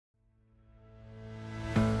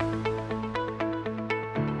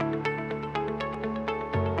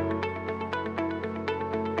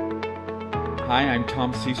Hi, I'm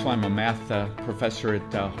Tom Cecil. I'm a math professor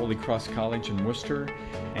at Holy Cross College in Worcester,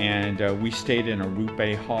 and we stayed in a Route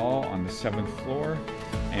A hall on the 7th floor,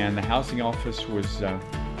 and the housing office was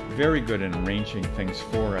very good in arranging things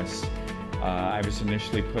for us. I was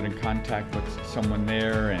initially put in contact with someone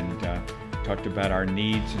there and talked about our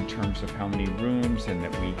needs in terms of how many rooms, and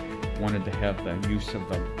that we wanted to have the use of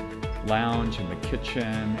the lounge and the kitchen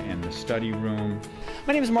and the study room.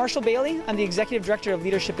 My name is Marshall Bailey. I'm the Executive Director of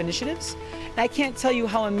Leadership Initiatives, and I can't tell you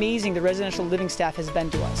how amazing the residential living staff has been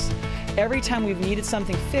to us. Every time we've needed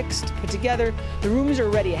something fixed, put together, the rooms are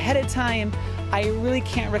ready ahead of time. I really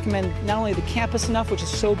can't recommend not only the campus enough, which is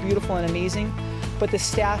so beautiful and amazing, but the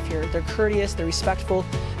staff here. They're courteous, they're respectful,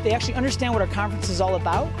 they actually understand what our conference is all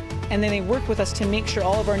about, and then they work with us to make sure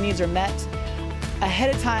all of our needs are met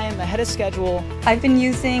ahead of time, ahead of schedule. I've been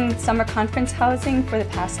using summer conference housing for the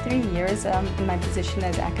past 3 years in my position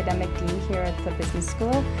as academic dean here at the business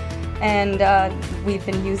school. And we've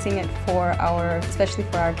been using it especially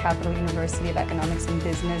for our Capital University of Economics and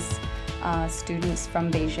Business students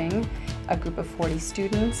from Beijing, a group of 40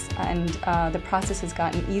 students. And the process has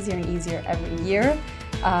gotten easier and easier every year.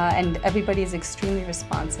 And everybody is extremely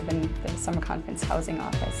responsive in the summer conference housing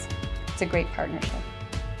office. It's a great partnership.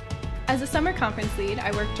 As a summer conference lead,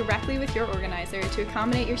 I work directly with your organizer to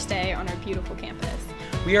accommodate your stay on our beautiful campus.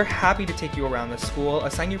 We are happy to take you around the school,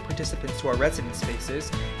 assign your participants to our residence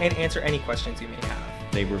spaces, and answer any questions you may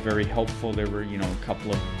have. They were very helpful. There were, a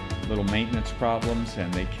couple of little maintenance problems,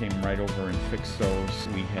 and they came right over and fixed those.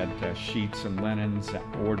 We had sheets and linens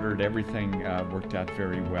ordered. Everything worked out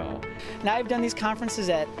very well. Now, I've done these conferences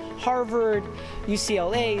at Harvard,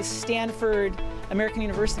 UCLA, Stanford, American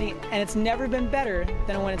University, and it's never been better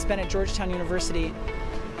than when it's been at Georgetown University.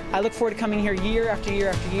 I look forward to coming here year after year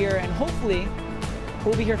after year, and hopefully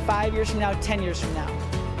we'll be here 5 years from now, 10 years from now.